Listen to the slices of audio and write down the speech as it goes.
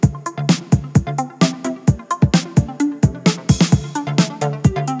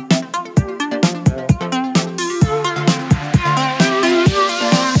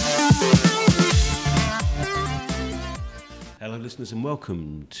listeners, and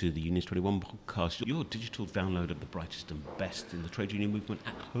welcome to the Unions 21 podcast, your digital download of the brightest and best in the trade union movement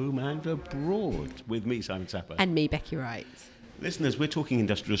at home and abroad, with me, Simon Sapper. And me, Becky Wright. Listeners, we're talking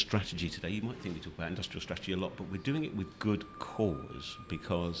industrial strategy today. You might think we talk about industrial strategy a lot, but we're doing it with good cause,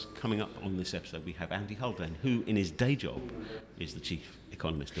 because coming up on this episode we have Andy Haldane, who in his day job is the chief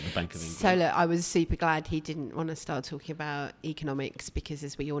economist of the Bank of England. So look, I was super glad he didn't want to start talking about economics, because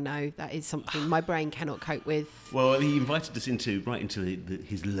as we all know, that is something my brain cannot cope with. Well, he invited us into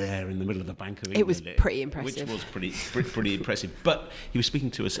his lair in the middle of the Bank of England. It was pretty impressive. Which was pretty impressive. But he was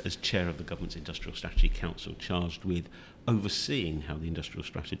speaking to us as chair of the government's Industrial Strategy Council, charged with overseeing how the industrial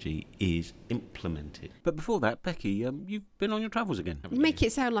strategy is implemented. But before that, Becky, you've been on your travels again, haven't you? Make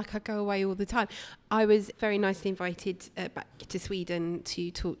it sound like I go away all the time. I was very nicely invited back to Sweden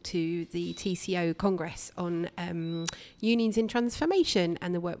to talk to the TCO Congress on unions in transformation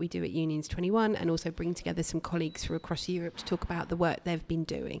and the work we do at Unions 21, and also bring together some colleagues from across Europe to talk about the work they've been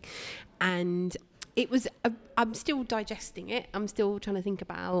doing. And it was, I'm still digesting it. I'm still trying to think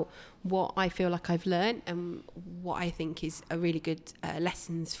about what I feel like I've learned and what I think is a really good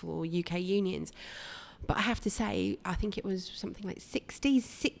lessons for UK unions. But I have to say, I think it was something like 60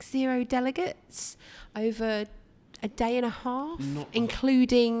 delegates over a day and a half,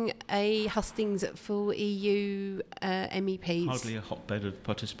 including a hustings at full EU MEPs. Hardly a hotbed of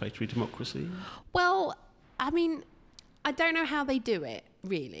participatory democracy. Well, I mean, I don't know how they do it,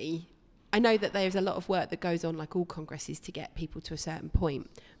 really. I know that there's a lot of work that goes on, like all congresses, to get people to a certain point.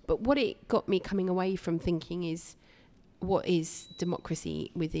 But what it got me coming away from thinking is, what is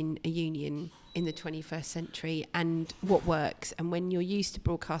democracy within a union in the 21st century, and what works? And when you're used to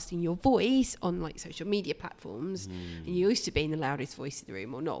broadcasting your voice on like social media platforms, and you're used to being the loudest voice in the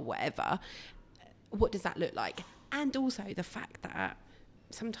room or not, or whatever, what does that look like? And also the fact that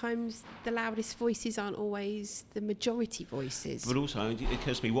sometimes the loudest voices aren't always the majority voices. But also, it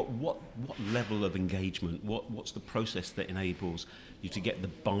occurs to me, what level of engagement, what's the process that enables you to get the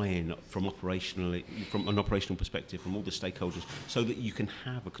buy-in from an operational perspective from all the stakeholders, so that you can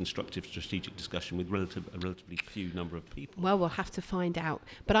have a constructive strategic discussion with a relatively few number of people? Well, we'll have to find out.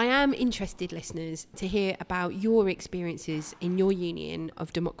 But I am interested, listeners, to hear about your experiences in your union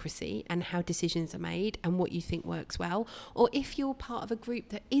of democracy and how decisions are made and what you think works well. Or if you're part of a group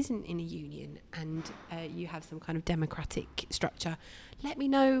that isn't in a union and you have some kind of democratic structure, let me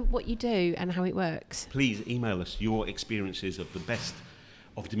know what you do and how it works. Please email us your experiences of the best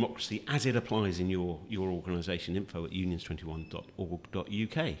of democracy as it applies in your organisation,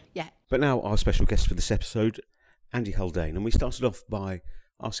 info@unions21.org.uk. Yeah. But now our special guest for this episode, Andy Haldane, and we started off by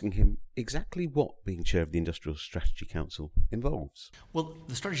asking him exactly what being chair of the Industrial Strategy Council involves. Well,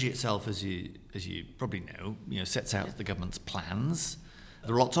 the strategy itself, as you probably know, sets out the government's plans.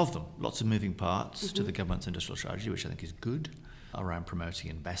 There are lots of them, lots of moving parts to the government's industrial strategy, which I think is good, around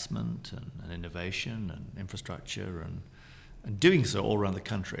promoting investment and innovation and infrastructure and doing so all around the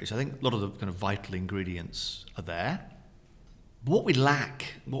country. So I think a lot of the kind of vital ingredients are there. What we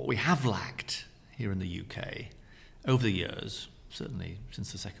have lacked here in the UK over the years, certainly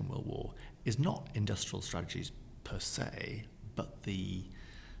since the Second World War, is not industrial strategies per se, but the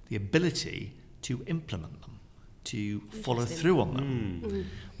ability to implement them, to follow through on them.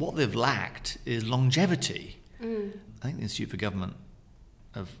 What they've lacked is longevity. I think the Institute for Government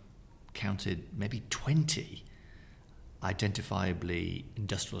have counted maybe 20 identifiably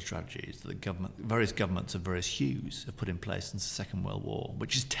industrial strategies that various governments of various hues have put in place since the Second World War,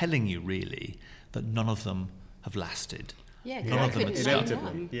 which is telling you really that none of them have lasted. Yeah, none of them have stuck.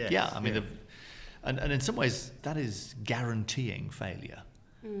 Yes. I mean, and in some ways that is guaranteeing failure,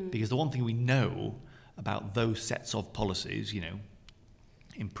 because the one thing we know about those sets of policies,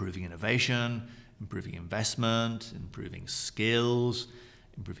 improving innovation, improving investment, improving skills,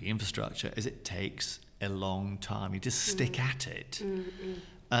 improving infrastructure, is it takes a long time. You just stick at it.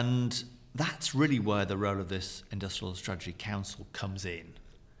 And that's really where the role of this Industrial Strategy Council comes in,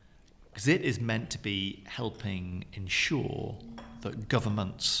 because it is meant to be helping ensure that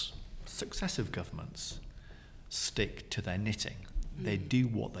successive governments, stick to their knitting. They do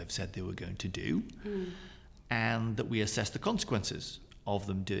what they've said they were going to do, and that we assess the consequences of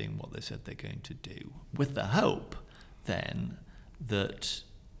them doing what they said they're going to do, with the hope then that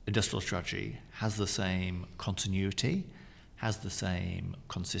industrial strategy has the same continuity, has the same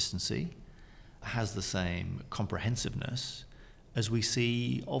consistency, has the same comprehensiveness as we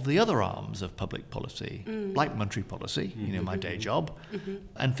see of the other arms of public policy, like monetary policy, my day job,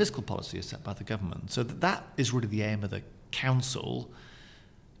 and fiscal policy is set by the government. So that is really the aim of the council,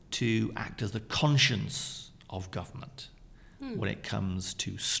 to act as the conscience of government when it comes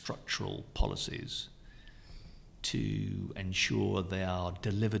to structural policies. to ensure they are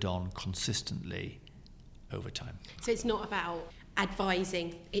delivered on consistently over time. So it's not about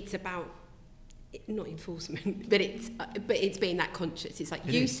advising, it's about not enforcement, but it's being that conscious. It's like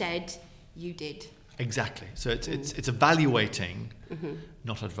you said, you did. Exactly. So it's evaluating,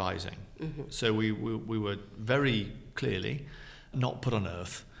 not advising. So we were very clearly not put on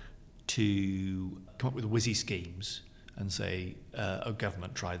earth to come up with whizzy schemes and say, oh,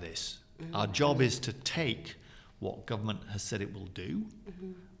 government, try this. Our job is to take what government has said it will do,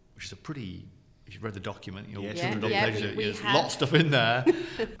 which is a pretty, if you've read the document, you'll 200 pages, there's lots of stuff in there.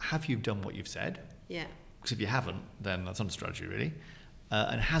 Have you done what you've said? Yeah. Because if you haven't, then that's not a strategy, really.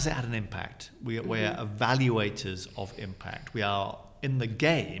 And has it had an impact? We are evaluators of impact. We are in the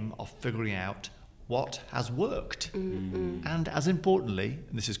game of figuring out what has worked. And as importantly,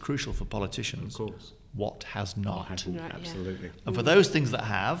 and this is crucial for politicians, Of course. what has not. Right, Absolutely. And for those things that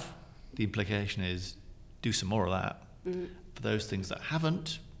have, the implication is do some more of that. For those things that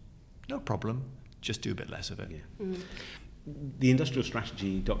haven't, no problem, just do a bit less of it. Yeah. The industrial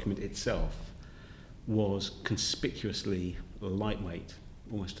strategy document itself was conspicuously lightweight,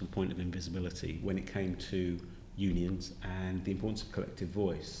 almost to the point of invisibility, when it came to unions and the importance of collective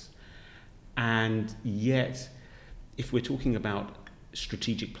voice. And yet, if we're talking about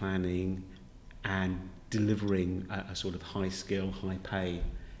strategic planning and delivering a sort of high skill, high pay,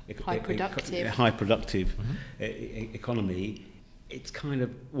 High productive economy, it's kind of,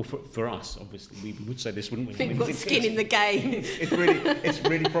 well, for us, obviously, we would say this, wouldn't we? We've got skin in the game. It's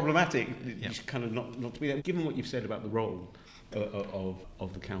really problematic. It's kind of not to be there. Given what you've said about the role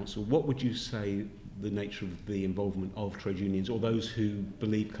of the council, what would you say the nature of the involvement of trade unions, or those who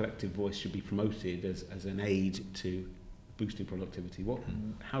believe collective voice should be promoted as an aid to boosting productivity?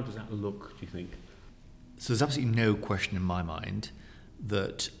 How does that look, do you think? So there's absolutely no question in my mind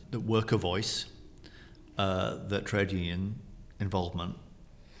that worker voice, that trade union involvement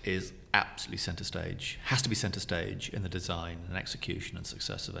is absolutely centre stage, has to be centre stage in the design and execution and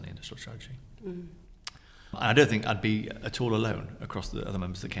success of any industrial strategy. And I don't think I'd be at all alone across the other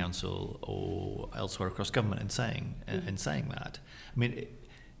members of the council or elsewhere across government in saying that. I mean,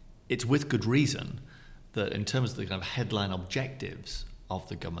 it's with good reason that in terms of the kind of headline objectives of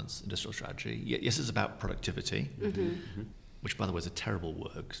the government's industrial strategy, yes, it's about productivity, which, by the way, is a terrible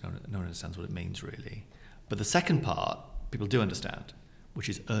word because no one understands what it means, really. But the second part, people do understand, which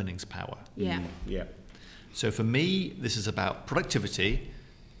is earnings power. Yeah. Yeah. So for me, this is about productivity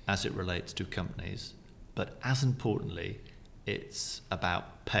as it relates to companies, but as importantly, it's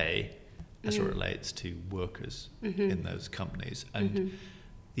about pay as it relates to workers in those companies. And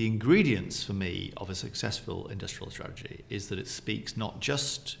the ingredients for me of a successful industrial strategy is that it speaks not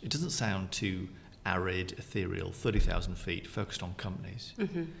just, it doesn't sound too arid, ethereal, 30,000 feet, focused on companies.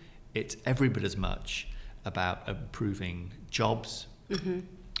 It's every bit as much about improving jobs,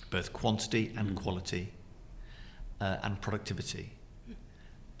 both quantity and quality, and productivity,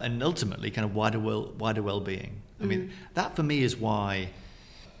 and ultimately kind of wider well-being. I mean, that for me is why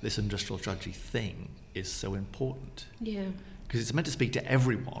this industrial strategy thing is so important. Yeah. Because it's meant to speak to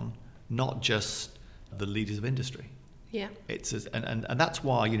everyone, not just the leaders of industry. Yeah. And that's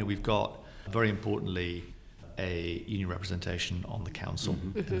why, we've got, very importantly, a union representation on the council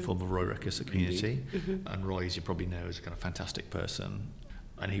in the form of Roy Rickus at Community. And Roy, as you probably know, is a kind of fantastic person,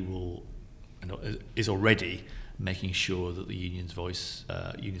 and he is already making sure that the union's voice,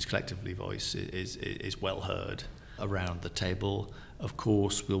 unions collectively voice, is well heard around the table. Of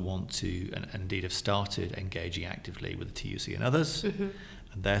course, we'll want to, and indeed have started engaging actively with the TUC and others, and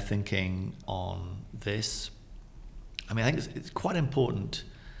their thinking on this. I mean, I think it's quite important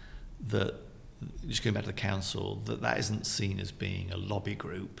that, just going back to the council, that isn't seen as being a lobby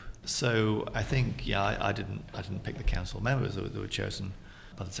group. So I think, I didn't pick the council members that were chosen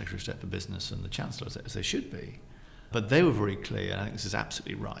by the Secretary of State for Business and the Chancellor, as they should be. But they were very clear, and I think this is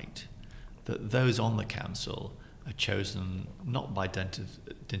absolutely right, that those on the council are chosen not by dint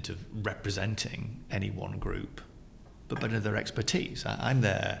of representing any one group, but by their expertise. I'm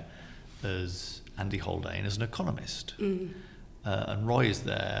there as Andy Haldane, as an economist, and Roy is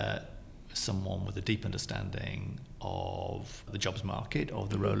there as someone with a deep understanding of the jobs market, of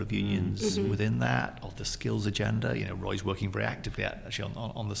the role of unions within that, of the skills agenda. Roy's working very actively actually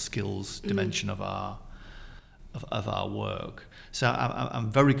on the skills dimension of our work. So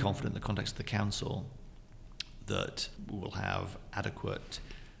I'm very confident in the context of the council that we will have adequate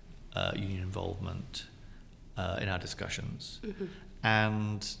union involvement in our discussions.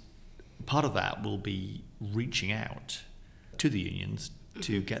 And part of that will be reaching out to the unions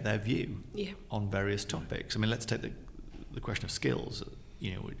to get their view on various topics. I mean, let's take the question of skills,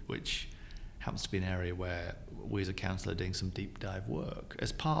 which happens to be an area where we as a council are doing some deep dive work.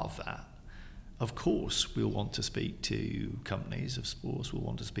 As part of that, of course, we'll want to speak to companies, of course we'll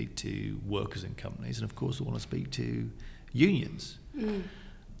want to speak to workers in companies, and of course we'll want to speak to unions.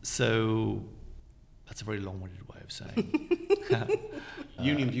 So that's a very long-winded way of saying.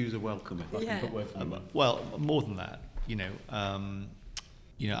 Union views are welcome, if I can put words in your mouth. Well, more than that,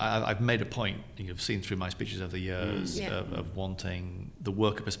 I've made a point, you've seen through my speeches over the years, of wanting the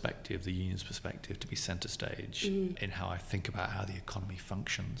worker perspective, the union's perspective to be centre stage in how I think about how the economy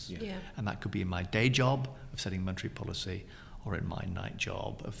functions. And that could be in my day job of setting monetary policy, or in my night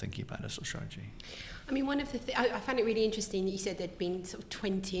job of thinking about industrial strategy. I mean, one of the I found it really interesting that you said there'd been sort of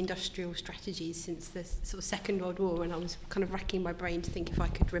 20 industrial strategies since the sort of Second World War, and I was kind of racking my brain to think if I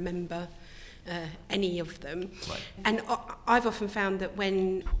could remember any of them. Right. And I've often found that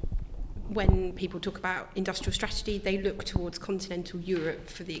when people talk about industrial strategy, they look towards continental Europe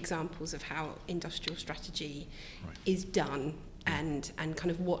for the examples of how industrial strategy is done and kind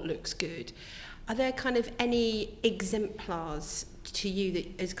of what looks good. Are there kind of any exemplars to you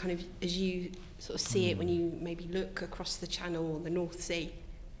that as you sort of see it when you maybe look across the Channel or the North Sea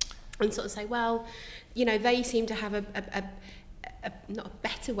and sort of say, well, they seem to have a not a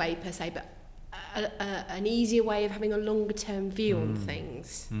better way per se, but an easier way of having a longer term view on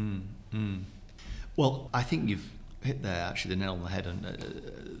things? Well, I think you've hit there actually the nail on the head, and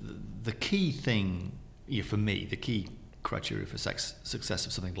the key thing for me, the key criteria for success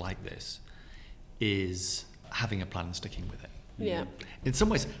of something like this is having a plan and sticking with it. Yeah. In some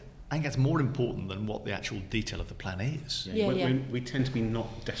ways, I think that's more important than what the actual detail of the plan is. We tend to be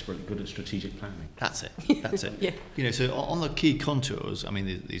not desperately good at strategic planning. That's it. Yeah. So on the key contours, I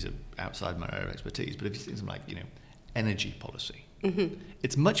mean, these are outside my area of expertise, but if you think something like, energy policy,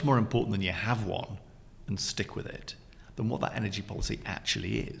 it's much more important than you have one and stick with it than what that energy policy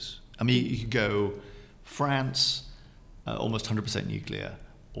actually is. I mean, you could go France, almost 100% nuclear,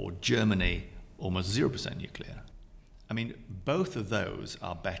 or Germany, almost 0% nuclear. I mean, both of those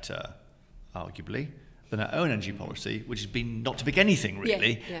are better, arguably, than our own energy policy, which has been not to pick anything,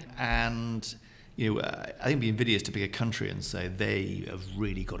 really. Yeah. And, I think it'd be invidious to pick a country and say they have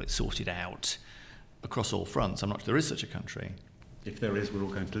really got it sorted out across all fronts. I'm not sure there is such a country. If there is, we're all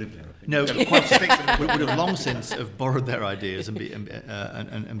going to live there, I think. No, quite we would have long since have borrowed their ideas and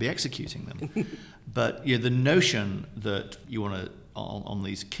be executing them. But the notion that you want to, on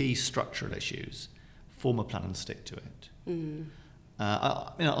these key structural issues, form a plan and stick to it.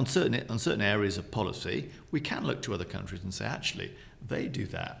 On certain areas of policy, we can look to other countries and say, actually, they do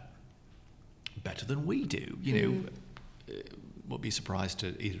that better than we do. Won't be a surprise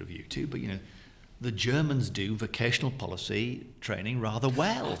to either of you too, but the Germans do vocational policy training rather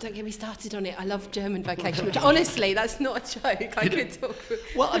well. Oh, don't get me started on it. I love German vocational. Honestly, that's not a joke. I could talk for...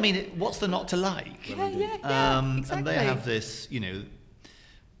 Well, I mean, what's there not to like? Yeah, exactly. And they have this,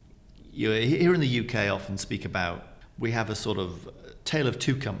 here in the UK often speak about, we have a sort of tale of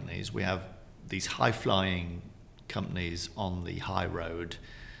two companies. We have these high-flying companies on the high road,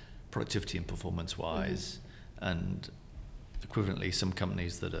 productivity and performance-wise, and equivalently some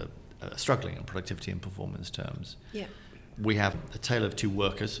companies that are struggling in productivity and performance terms. Yeah. We have a tale of two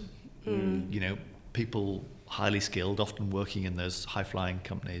workers, people highly skilled, often working in those high-flying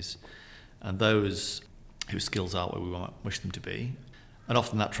companies, and those whose skills are where we wish them to be. And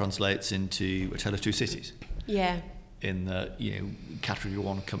often that translates into a tale of two cities. Yeah. In that, category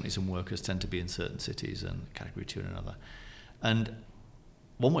 1 companies and workers tend to be in certain cities and category 2 in another. And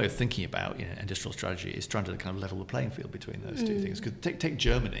one way of thinking about industrial strategy is trying to kind of level the playing field between those two things. Because take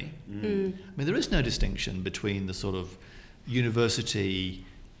Germany. I mean, there is no distinction between the sort of university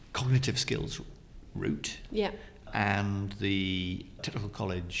cognitive skills route and the technical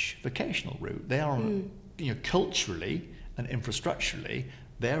college vocational route. They are on, culturally and infrastructurally,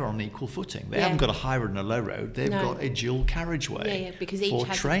 they're on equal footing. They haven't got a high road and a low road. They've got a dual carriageway for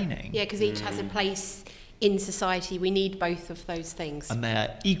training. Because each has a place in society. We need both of those things. And they are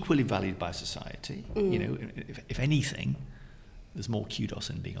equally valued by society. If anything, there's more kudos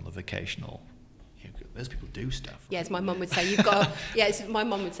in being on the vocational. Those people do stuff. Right? Yes, my mum would say you've got. My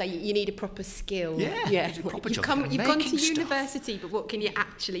mum would say you need a proper skill. Proper you've job. You've gone to university, but what can you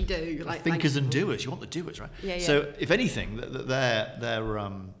actually do? Thinkers and doers. You want the doers, right? Yeah. So, if anything, their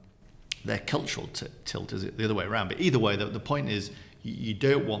cultural tilt is the other way around. But either way, the point is you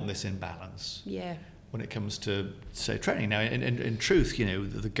don't want this imbalance. Yeah. When it comes to, say, training. Now, in truth,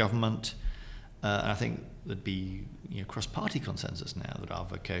 the government, and I think there'd be cross-party consensus now that our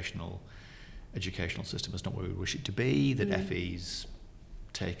vocational educational system is not where we wish it to be, that FE's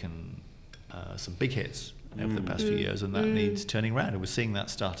taken some big hits over the past few years, and that needs turning around. And we're seeing that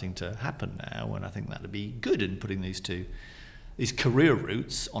starting to happen now, and I think that would be good in putting these career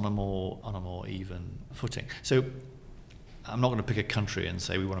routes on a more even footing. So I'm not going to pick a country and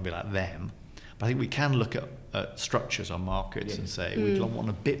say we want to be like them, but I think we can look at structures or markets and say we want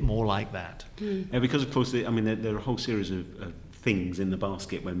a bit more like that. Yeah, because of course, there are a whole series of things in the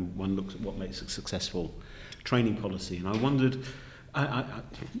basket when one looks at what makes a successful training policy. And I wondered,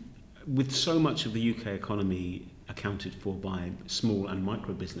 with so much of the UK economy accounted for by small and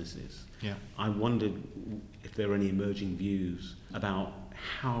micro businesses, I wondered if there are any emerging views about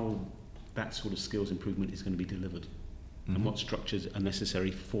how that sort of skills improvement is going to be delivered and what structures are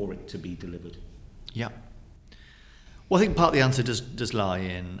necessary for it to be delivered. Yeah. Well, I think part of the answer does lie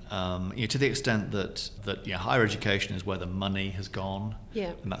in, to the extent that higher education is where the money has gone,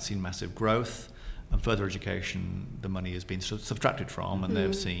 and that's seen massive growth, and further education, the money has been subtracted from, and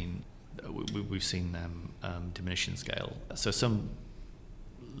we've seen them diminish in scale. So some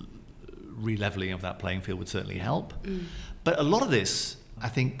re-leveling of that playing field would certainly help. But a lot of this, I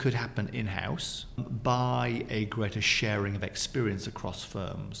think, could happen in-house by a greater sharing of experience across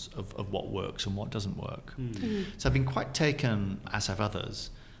firms of what works and what doesn't work. So I've been quite taken, as have others,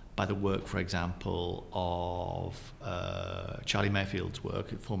 by the work, for example, of Charlie Mayfield's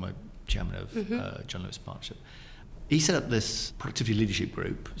work, former chairman of John Lewis Partnership. He set up this productivity leadership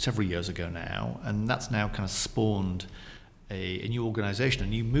group several years ago now, and that's now kind of spawned a new organisation, a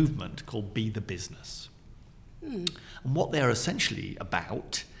new movement called Be the Business. And what they're essentially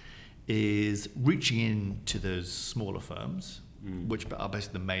about is reaching into those smaller firms, which are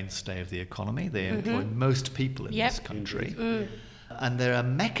basically the mainstay of the economy. They employ most people in this country. And they're a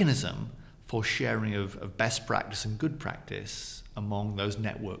mechanism for sharing of best practice and good practice among those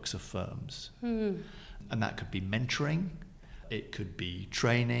networks of firms. And that could be mentoring, it could be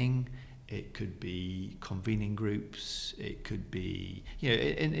training, it could be convening groups, it could be,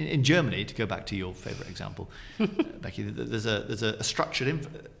 in Germany, to go back to your favourite example, Becky, there's a structured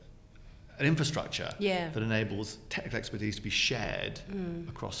an infrastructure that enables technical expertise to be shared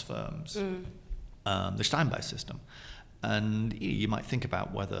across firms, the Steinbeis system. And you might think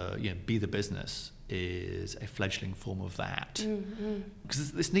about whether Be the Business is a fledgling form of that.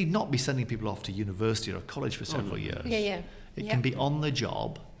 Because this need not be sending people off to university or college for several years. It can be on the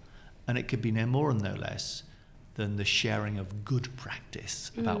job, and it could be no more and no less than the sharing of good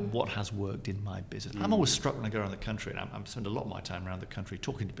practice about what has worked in my business. I'm always struck when I go around the country, and I spend a lot of my time around the country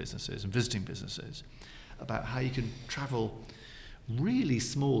talking to businesses and visiting businesses about how you can travel really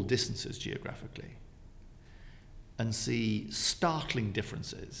small distances geographically and see startling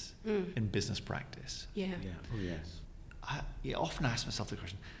differences in business practice. Oh, yes. I often ask myself the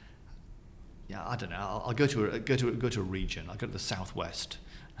question, I don't know, I'll go to a region, I'll go to the southwest,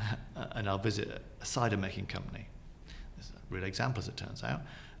 and I'll visit a cider making company. There's a real example, as it turns out,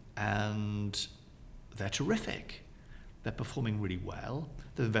 and they're terrific. They're performing really well.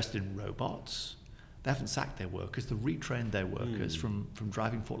 They've invested in robots. They haven't sacked their workers. They've retrained their workers from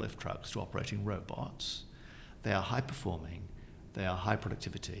driving forklift trucks to operating robots. They are high performing. They are high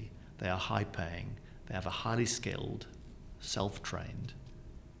productivity. They are high paying. They have a highly skilled, self-trained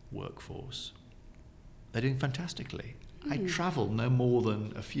workforce. They're doing fantastically. I travel no more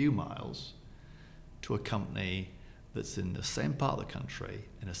than a few miles to a company that's in the same part of the country,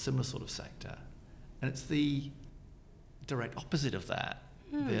 in a similar sort of sector, and it's the direct opposite of that.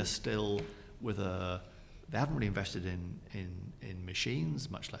 They're still they haven't really invested in machines,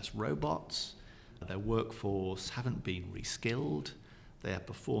 much less robots. Their workforce haven't been reskilled. They are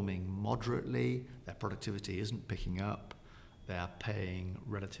performing moderately. Their productivity isn't picking up. They are paying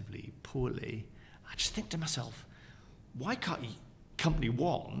relatively poorly. I just think to myself, why can't company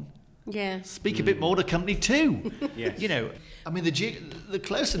one speak a bit more to company two? Yes. They're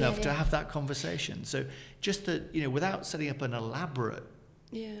close enough to have that conversation. So just that, without setting up an elaborate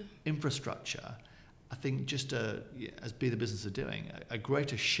infrastructure, I think just as Be the Business are doing, a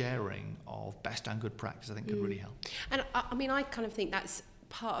greater sharing of best and good practice, I think, could really help. And I kind of think that's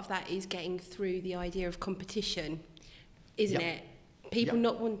part of that is getting through the idea of competition, isn't it? People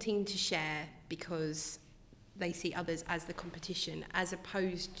not wanting to share because they see others as the competition, as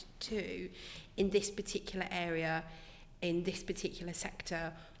opposed to, in this particular area, in this particular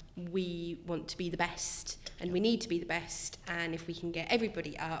sector, we want to be the best and we need to be the best, and if we can get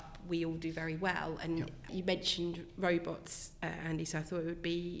everybody up, we all do very well. And you mentioned robots, Andy, so I thought it would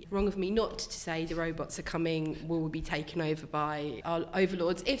be wrong of me not to say the robots are coming, will be taken over by our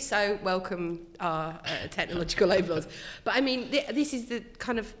overlords. If so, welcome our technological overlords. But I mean, this is the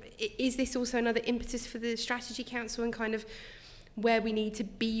kind of, is this also another impetus for the Strategy Council and kind of where we need to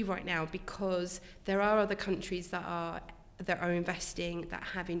be right now, because there are other countries that are investing, that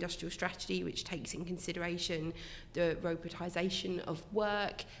have industrial strategy which takes in consideration the robotisation of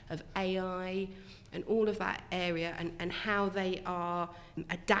work, of AI, and all of that area, and how they are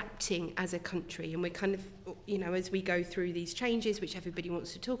adapting as a country. And we're kind of, as we go through these changes, which everybody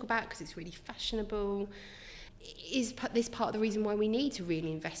wants to talk about because it's really fashionable, is this part of the reason why we need to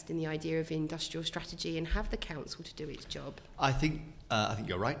really invest in the idea of industrial strategy and have the council to do its job? I think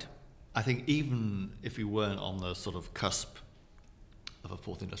you're right. I think even if we weren't on the sort of cusp of a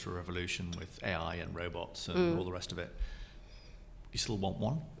fourth industrial revolution with AI and robots and all the rest of it, you still want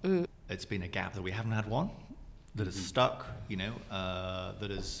one. It's been a gap that we haven't had one, that is stuck, that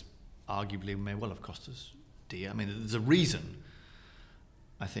is arguably may well have cost us dear. I mean, there's a reason,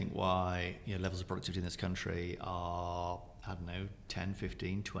 I think, why levels of productivity in this country are, 10,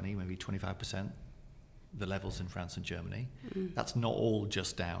 15, 20, maybe 25%. The levels in France and Germany. That's not all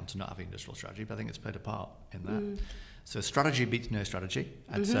just down to not having industrial strategy, but I think it's played a part in that. So strategy beats no strategy,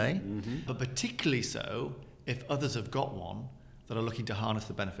 I'd say, but particularly so if others have got one that are looking to harness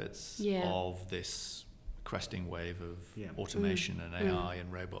the benefits of this cresting wave of automation and AI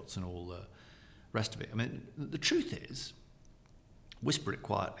and robots and all the rest of it. I mean, the truth is, whisper it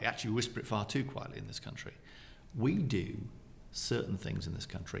quietly, actually whisper it far too quietly in this country. We do certain things in this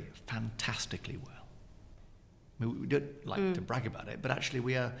country fantastically well. I mean, we don't like to brag about it, but actually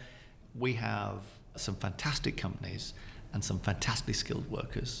we have some fantastic companies and some fantastically skilled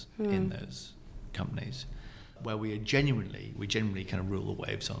workers in those companies, where we genuinely kind of rule the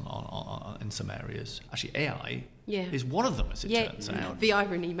waves on in some areas. Actually, AI is one of them, as it turns out. The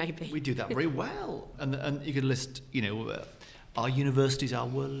irony, maybe. We do that very well, and you could list, our universities are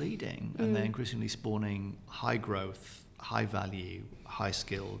world leading, and they're increasingly spawning high growth, high value, high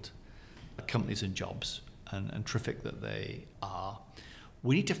skilled companies and jobs. And terrific that they are.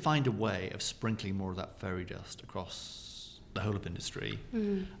 We need to find a way of sprinkling more of that fairy dust across the whole of industry,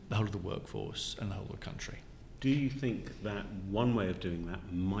 the whole of the workforce, and the whole of the country. Do you think that one way of doing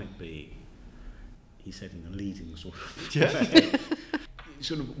that might be, he said in a leading sort of way,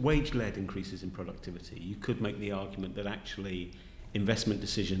 sort of wage-led increases in productivity? You could make the argument that actually investment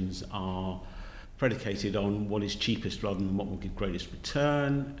decisions are predicated on what is cheapest rather than what will give greatest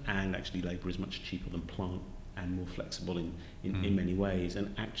return, and actually labour is much cheaper than plant and more flexible in many ways.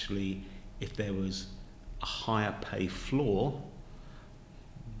 And actually, if there was a higher pay floor,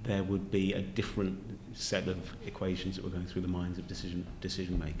 there would be a different set of equations that were going through the minds of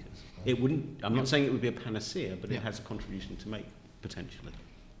decision makers. It wouldn't. I'm not saying it would be a panacea, but it has a contribution to make potentially.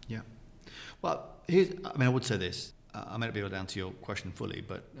 Yeah. Well, I would say this. I may not be able to answer your question fully,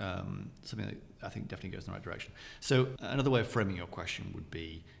 but something that I think definitely goes in the right direction. So another way of framing your question would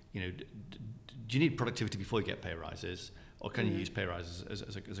be, do you need productivity before you get pay rises, or can you use pay rises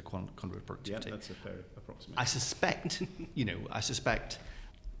as a conduit of productivity? Yeah, that's a fair approximation. I suspect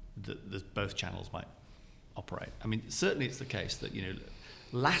that both channels might operate. I mean, certainly it's the case that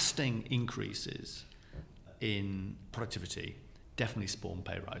lasting increases in productivity definitely spawn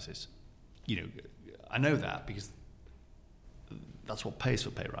pay rises. I know that because that's what pays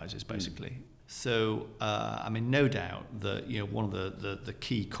for pay rises, basically. So, no doubt that one of the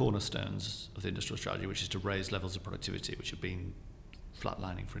key cornerstones of the industrial strategy, which is to raise levels of productivity, which have been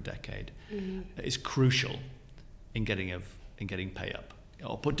flatlining for a decade, is crucial in getting pay up.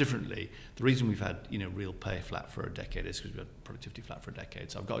 Or put differently, the reason we've had real pay flat for a decade is because we've had productivity flat for a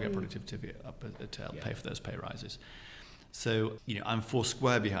decade. So I've got to get productivity up to help pay for those pay rises. So, I'm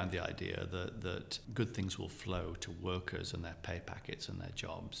foursquare behind the idea that good things will flow to workers and their pay packets and their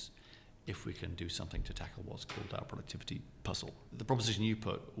jobs if we can do something to tackle what's called our productivity puzzle. The proposition you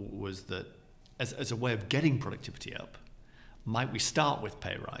put was that as a way of getting productivity up, might we start with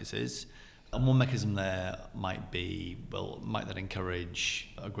pay rises? And one mechanism there might be, might that encourage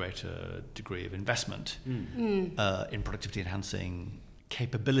a greater degree of investment in productivity enhancing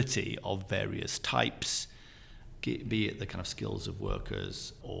capability of various types, be it the kind of skills of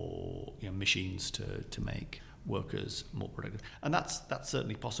workers or machines to make workers more productive. And that's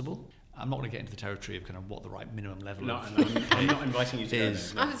certainly possible. I'm not going to get into the territory of kind of what the right minimum level I'm not inviting you to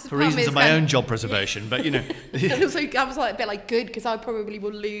is go there. for reasons of my own job preservation, but And also, I was like a bit like good because I probably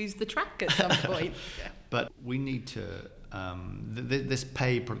will lose the track at some point. But we need to this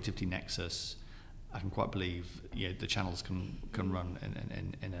pay productivity nexus. I can quite believe the channels can run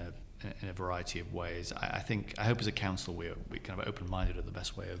in a variety of ways. I hope as a council we're kind of open-minded at the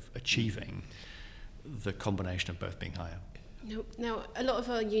best way of achieving the combination of both being higher. Now, a lot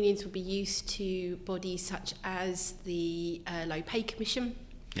of our unions will be used to bodies such as the Low Pay Commission,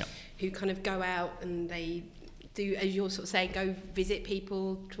 who kind of go out and they do, as you're sort of saying, go visit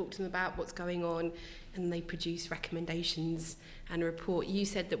people, talk to them about what's going on, and they produce recommendations and a report. You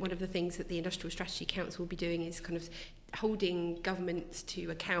said that one of the things that the Industrial Strategy Council will be doing is kind of holding governments to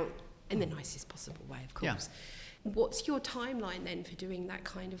account in the nicest possible way, of course. Yeah. What's your timeline then for doing that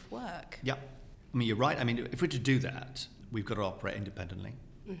kind of work? Yeah, I mean, you're right. I mean, if we're to do that, we've got to operate independently.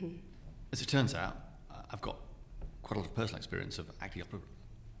 Mm-hmm. As it turns out, I've got quite a lot of personal experience of acting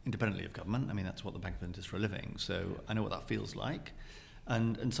independently of government. I mean, that's what the Bank of England is for a living, so I know what that feels like.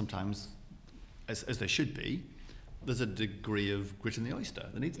 And sometimes, as there should be, there's a degree of grit in the oyster.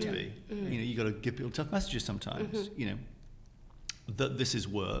 There needs to be. Mm-hmm. You've got to give people tough messages sometimes. Mm-hmm. That this has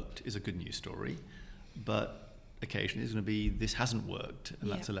worked is a good news story, but occasionally it's going to be this hasn't worked,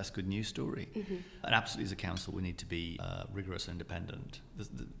 and that's a less good news story. Mm-hmm. And absolutely, as a council, we need to be rigorous and independent.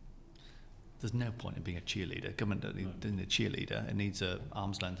 There's no point in being a cheerleader. Government doesn't need a cheerleader. It needs an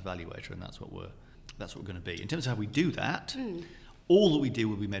arm's length evaluator, and that's what we're going to be. In terms of how we do that, all that we do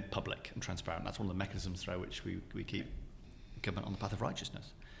will be made public and transparent. That's one of the mechanisms through which we keep government on the path of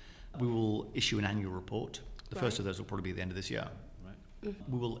righteousness. We will issue an annual report. The first of those will probably be at the end of this year. Right.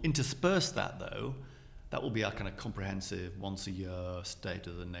 Mm-hmm. We will intersperse that, though. That will be our kind of comprehensive, once-a-year, state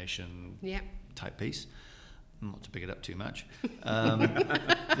of the nation type piece. Not to big it up too much. With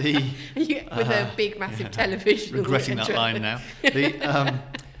a big, massive television. Regretting that line now.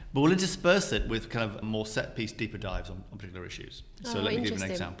 But we'll intersperse it with kind of more set-piece, deeper dives on particular issues. So let me give you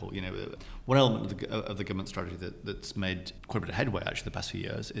an example. One element of the government strategy that's made quite a bit of headway actually the past few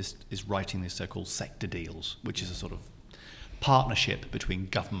years is writing these so-called sector deals, which is a sort of partnership between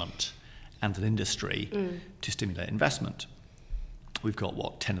government and an industry to stimulate investment. We've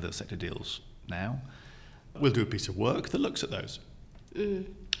got, 10 of those sector deals now. We'll do a piece of work that looks at those.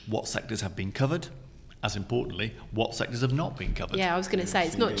 What sectors have been covered? As importantly, what sectors have not been covered? Yeah, I was going to say,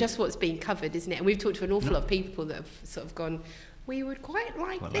 it's not just what's being covered, isn't it? And we've talked to an awful lot of people that have sort of gone, we would quite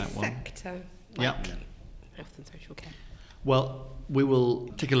like this sector. Health and social care. Well, we will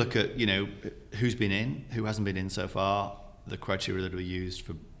take a look at, who's been in, who hasn't been in so far, the criteria that were used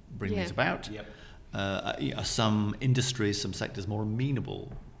for bringing these about. Yep. Are some industries, some sectors more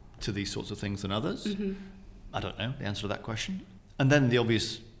amenable to these sorts of things than others? Mm-hmm. I don't know the answer to that question. And then the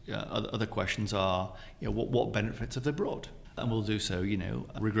obvious other questions are, what benefits have they brought? And we'll do so,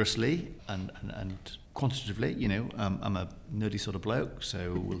 rigorously and quantitatively. I'm a nerdy sort of bloke,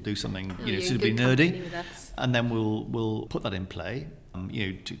 so we'll do something, suitably nerdy, and then we'll put that in play,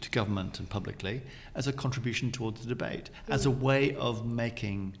 to government and publicly as a contribution towards the debate, as a way of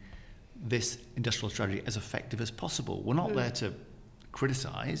making this industrial strategy as effective as possible. We're not there to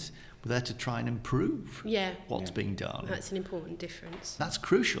criticise, we're there to try and improve what's being done. That's an important difference. That's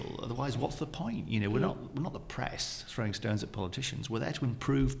crucial. Otherwise, what's the point? We're not the press throwing stones at politicians. We're there to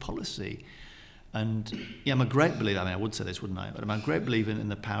improve policy. And I'm a great believer. I would say this, wouldn't I? But I'm a great believer in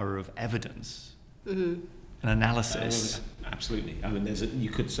the power of evidence and analysis. Absolutely. You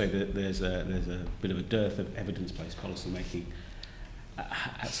could say that there's a bit of a dearth of evidence-based policy making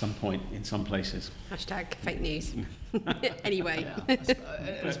at some point in some places. Hashtag fake news. Anyway.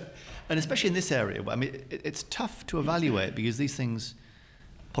 And especially in this area, it's tough to evaluate because these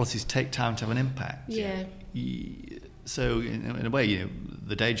policies take time to have an impact. Yeah. So in a way,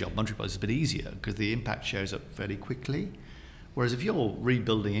 the day job, monetary policy, is a bit easier because the impact shows up fairly quickly. Whereas if you're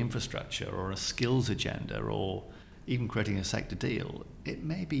rebuilding infrastructure or a skills agenda or even creating a sector deal, it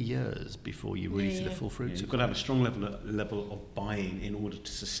may be years before you really see the full fruits of it. You've got to have a strong level of buy-in in order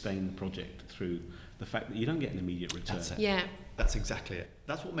to sustain the project through the fact that you don't get an immediate return. That's it. Yeah. That's exactly it.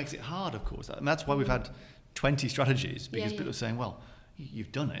 That's what makes it hard, of course. And that's why we've had 20 strategies, because people are saying, well,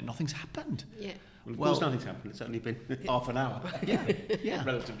 you've done it, nothing's happened. Yeah. Well, of course nothing's happened. It's only been half an hour.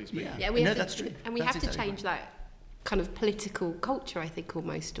 Relatively speaking. Yeah, that's true. And we have to change that kind of political culture, I think,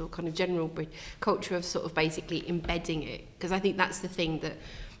 almost, or kind of general culture of sort of basically embedding it. Because I think that's the thing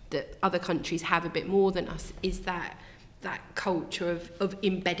that other countries have a bit more than us, is that culture of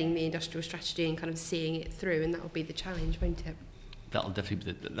embedding the industrial strategy and kind of seeing it through, and that will be the challenge, won't it? That'll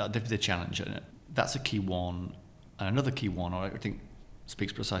definitely be the challenge, and that's a key one. And another key one, I think,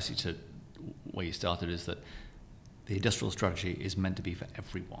 speaks precisely to where you started, is that the industrial strategy is meant to be for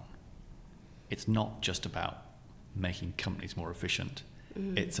everyone. It's not just about making companies more efficient.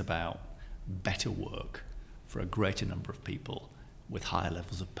 It's about better work for a greater number of people with higher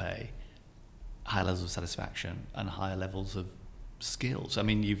levels of pay, higher levels of satisfaction, and higher levels of skills. I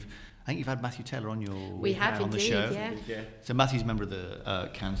think you've had Matthew Taylor on the show. Yeah. So Matthew's a member of the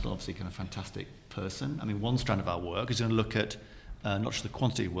council, obviously kind of fantastic person. One strand of our work is going to look at not just the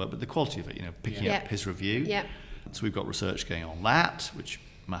quantity of work, but the quality of it, picking up his review. So we've got research going on that, which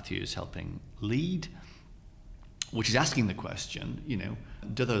Matthew is helping lead. which is asking the question,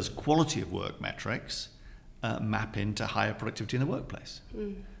 do those quality of work metrics map into higher productivity in the workplace?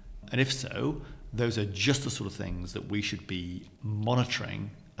 And if so, those are just the sort of things that we should be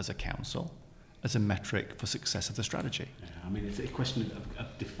monitoring as a council as a metric for success of the strategy. Yeah, I mean, it's a question of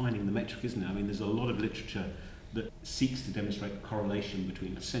defining the metric, isn't it? I mean, there's a lot of literature that seeks to demonstrate a correlation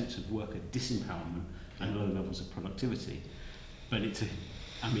between a sense of worker disempowerment and low levels of productivity. But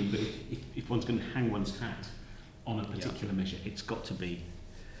if one's going to hang one's hat on a particular measure, it's got to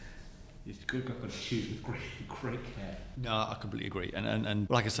choose with great care. No, I completely agree. And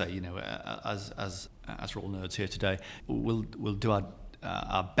like I say, as we're all nerds here today, we'll do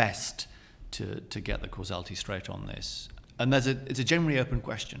our best to get the causality straight on this. And it's a generally open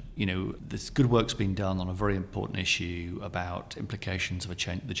question. This good work's been done on a very important issue about implications of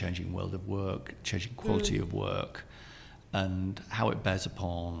the changing world of work, changing quality of work, and how it bears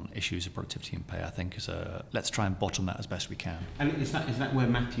upon issues of productivity and pay. I think let's try and bottom that as best we can. And is that where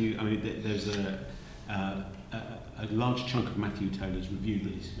Matthew? I mean, there's a large chunk of Matthew Taylor's review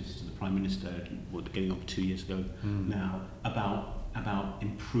that he submitted to the Prime Minister, getting on 2 years ago now, about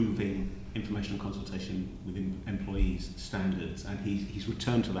improving information and consultation with employees standards, and he's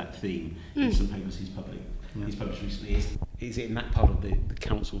returned to that theme in some papers he's published recently. Is it in that part of the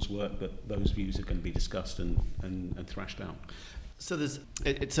council's work that those views are going to be discussed and thrashed out? So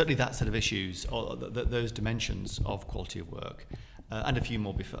it's certainly that set of issues, or those dimensions of quality of work, and a few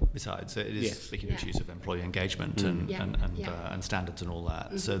more besides. It is speaking issues of employee engagement and standards and all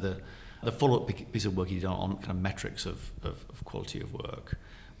that. So the follow-up piece of work he did on kind of metrics of quality of work,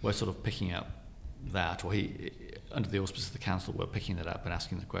 we're sort of picking up that, or he, under the auspices of the council, we're picking that up and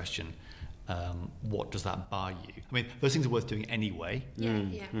asking the question, what does that buy you? I mean, those things are worth doing anyway,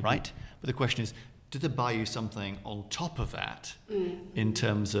 right? But the question is, do they buy you something on top of that in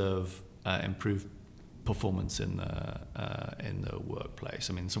terms of improved performance in the workplace?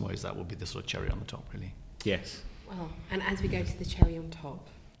 I mean, in some ways that would be the sort of cherry on the top, really. Yes. Well, and as we go to the cherry on top,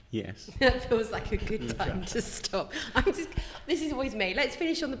 yes, that feels like a good time to stop. This is always me. Let's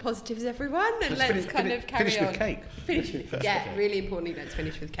finish on the positives, everyone, and let's carry on. Finish with cake. Really importantly, let's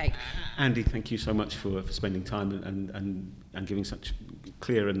finish with cake. Andy, thank you so much for spending time and giving such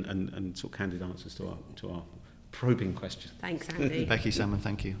clear and sort of candid answers to our probing questions. Thanks, Andy. Becky, Simon,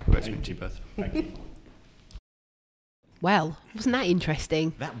 thank you. Great speaking to you both. Thank you. Well, wasn't that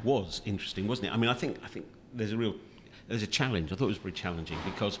interesting? That was interesting, wasn't it? I mean, I think there's a challenge. I thought it was very challenging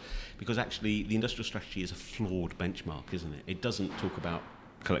because actually the industrial strategy is a flawed benchmark, isn't it? It doesn't talk about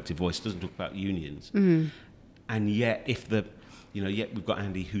collective voice, it doesn't talk about unions. And yet yet we've got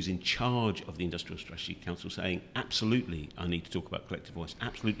Andy, who's in charge of the Industrial Strategy Council, saying absolutely I need to talk about collective voice.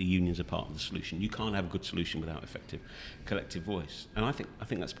 Absolutely unions are part of the solution. You can't have a good solution without effective collective voice. And I think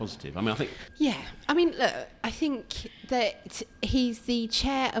that's positive. I mean, look, I think that he's the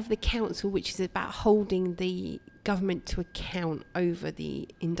chair of the council, which is about holding the government to account over the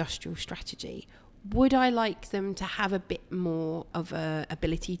industrial strategy. Would I like them to have a bit more of a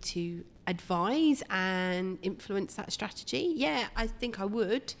ability to advise and influence that strategy? Yeah, I think I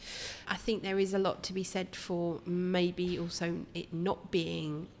would. I think there is a lot to be said for maybe also it not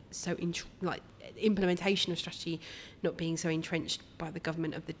being so implementation of strategy not being so entrenched by the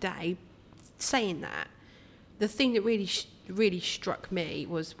government of the day. Saying that, the thing that really struck me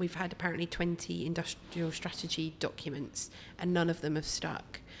was we've had apparently 20 industrial strategy documents and none of them have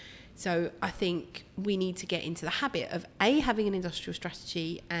stuck. So I think we need to get into the habit of having an industrial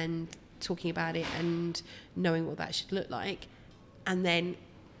strategy and talking about it and knowing what that should look like, and then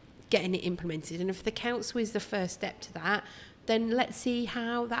getting it implemented. And if the council is the first step to that, then let's see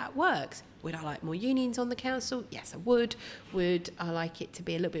how that works. Would I like more unions on the council? Yes, I would. Would I like it to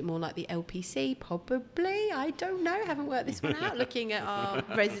be a little bit more like the LPC? Probably. I don't know. Haven't worked this one out looking at our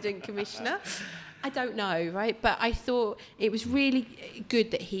resident commissioner. I don't know, right? But I thought it was really good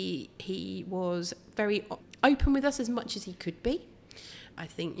that he was very open with us as much as he could be. I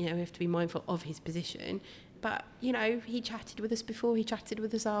think, we have to be mindful of his position. But, he chatted with us before, he chatted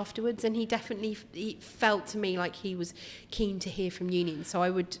with us afterwards, and he felt to me like he was keen to hear from unions. So I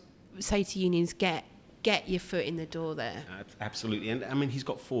would say to unions, get your foot in the door there. Absolutely. And, I mean, he's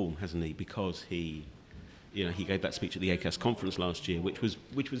got form, hasn't he? Because he gave that speech at the ACAS conference last year, which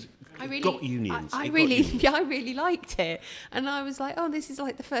got unions. I really liked it. And I was like, this is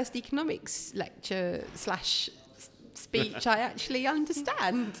like the first economics lecture / speech I actually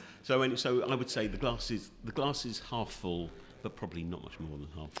understand. So I would say the glass is half full, but probably not much more than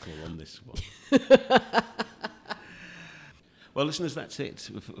half full on this one. Well, listeners, that's it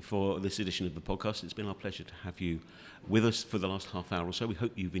for this edition of the podcast. It's been our pleasure to have you with us for the last half hour or so. We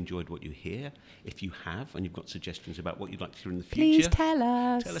hope you've enjoyed what you hear. If you have, and you've got suggestions about what you'd like to hear in the future, Please tell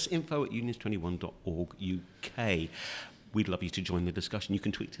us. Tell us info@unions21.org.uk. We'd love you to join the discussion. You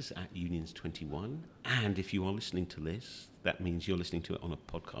can tweet us at Unions21. And if you are listening to this, that means you're listening to it on a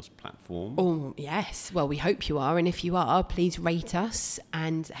podcast platform. Oh, yes. Well, we hope you are. And if you are, please rate us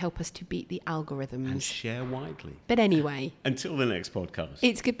and help us to beat the algorithms. And share widely. But anyway. Until the next podcast.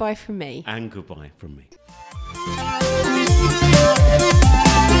 It's goodbye from me. And goodbye from me.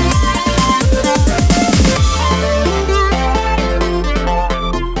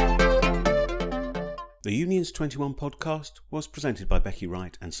 The Unions 21 podcast was presented by Becky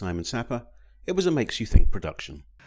Wright and Simon Sapper. It was a Makes You Think production.